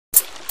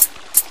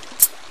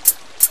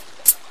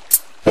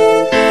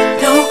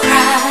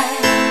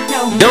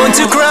Don't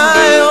you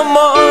cry no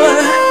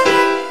more.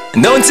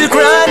 Don't you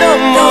cry no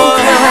more.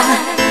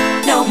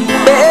 No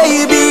more.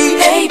 Baby.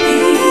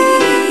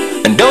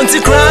 And don't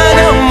you cry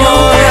no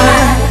more.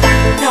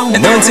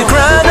 And don't you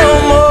cry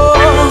no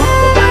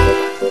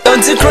more.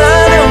 Don't you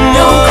cry no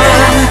more.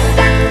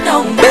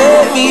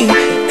 Baby.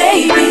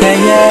 Yeah,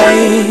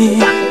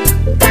 yeah.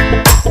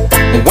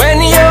 When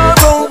you're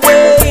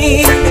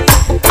away,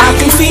 I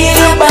can feel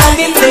your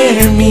body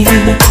near me.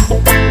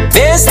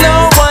 There's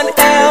no one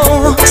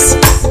else.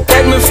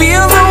 Let me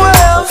feel the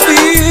world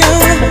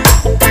feel.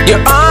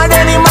 Your heart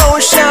and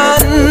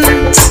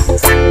emotions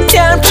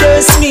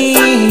captures me.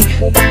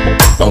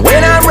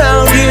 When I'm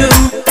around you,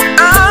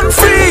 I'm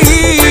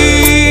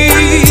free.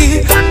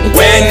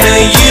 When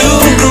you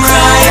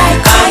cry,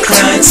 I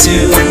cry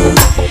too.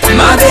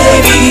 My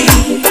baby,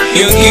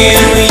 you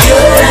give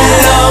your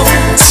love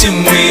to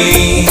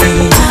me.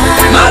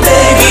 My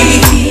baby,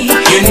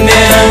 you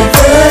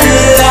never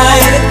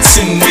lied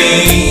to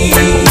me.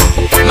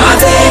 My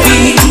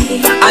baby,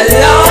 I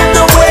love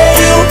the way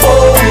you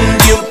hold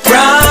your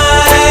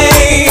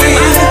pride.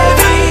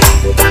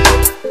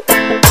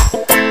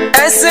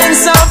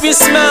 Essence of your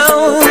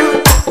smell,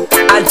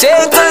 I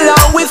take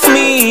along with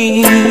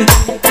me.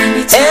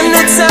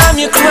 Anytime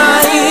you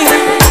cry,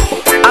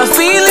 I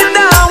feel it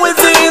down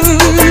within.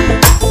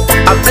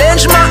 I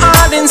pledge my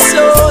heart and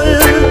soul,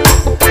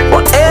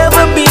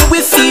 forever be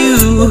with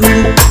you.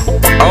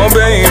 Oh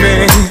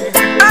baby,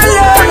 I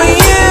love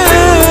you.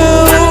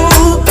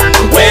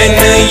 When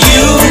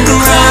you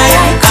cry,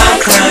 I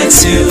cry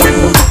too.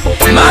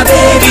 My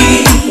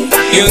baby,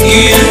 you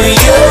give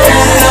your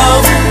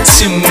love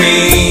to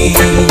me.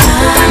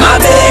 My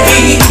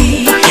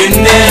baby, you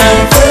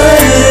never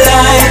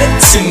lied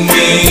to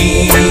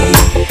me.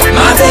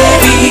 My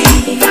baby,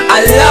 I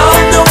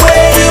love the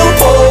way you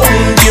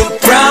hold your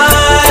pride.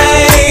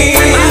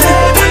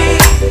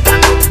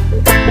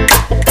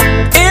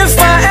 If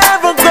I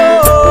ever go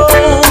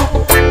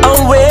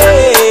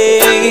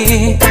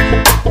away,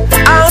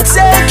 I'll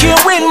take you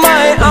in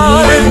my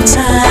arms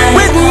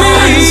with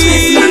me.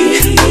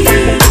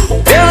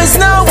 There is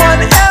no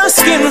one else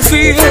can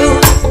feel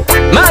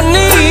my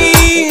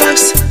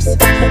needs.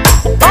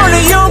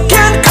 Only you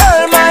can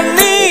curl my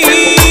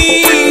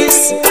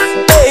knees,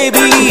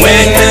 baby.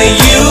 When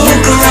you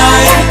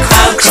cry,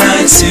 I'll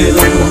cry too.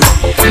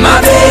 My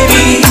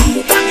baby,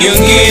 you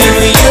give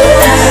your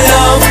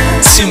love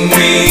to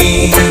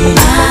me.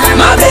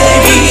 My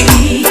baby,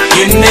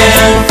 you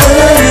never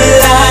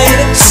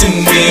lied to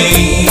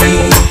me.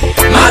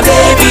 My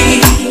baby,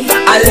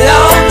 I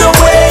love the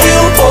way you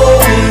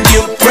hold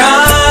your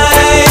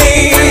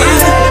pride.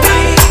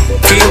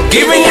 Keep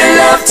giving your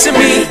love to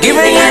me,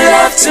 giving your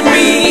love to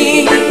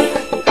me.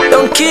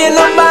 Don't care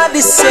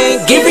nobody say,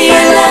 giving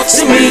your love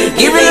to me,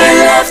 giving your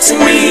love to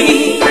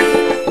me.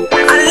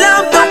 I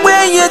love the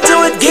way you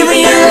do it,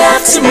 giving your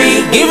love to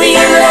me, giving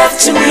your love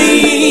to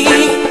me.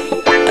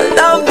 I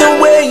love the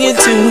way you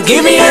do,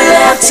 giving your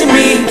love to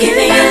me,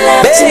 giving your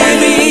love to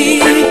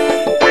me.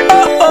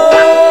 Oh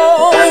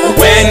oh.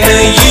 When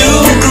you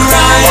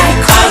cry,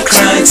 I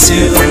cry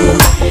too.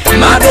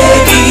 My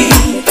baby,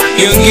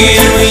 you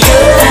give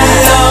your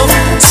love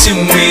to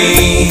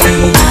me.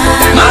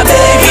 My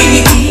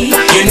baby,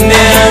 you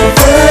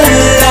never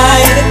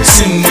lied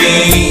to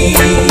me.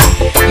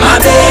 My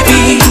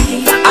baby,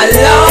 I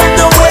love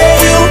the way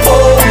you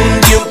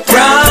hold your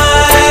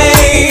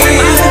pride.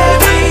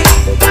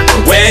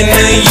 When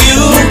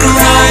you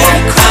cry,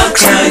 I'll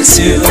cry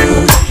too.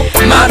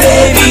 My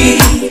baby,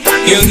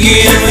 you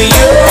give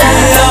your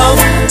love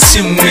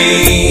to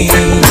me.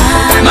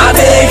 My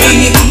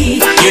baby,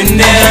 you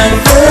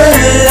never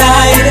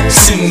lied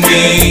to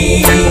me.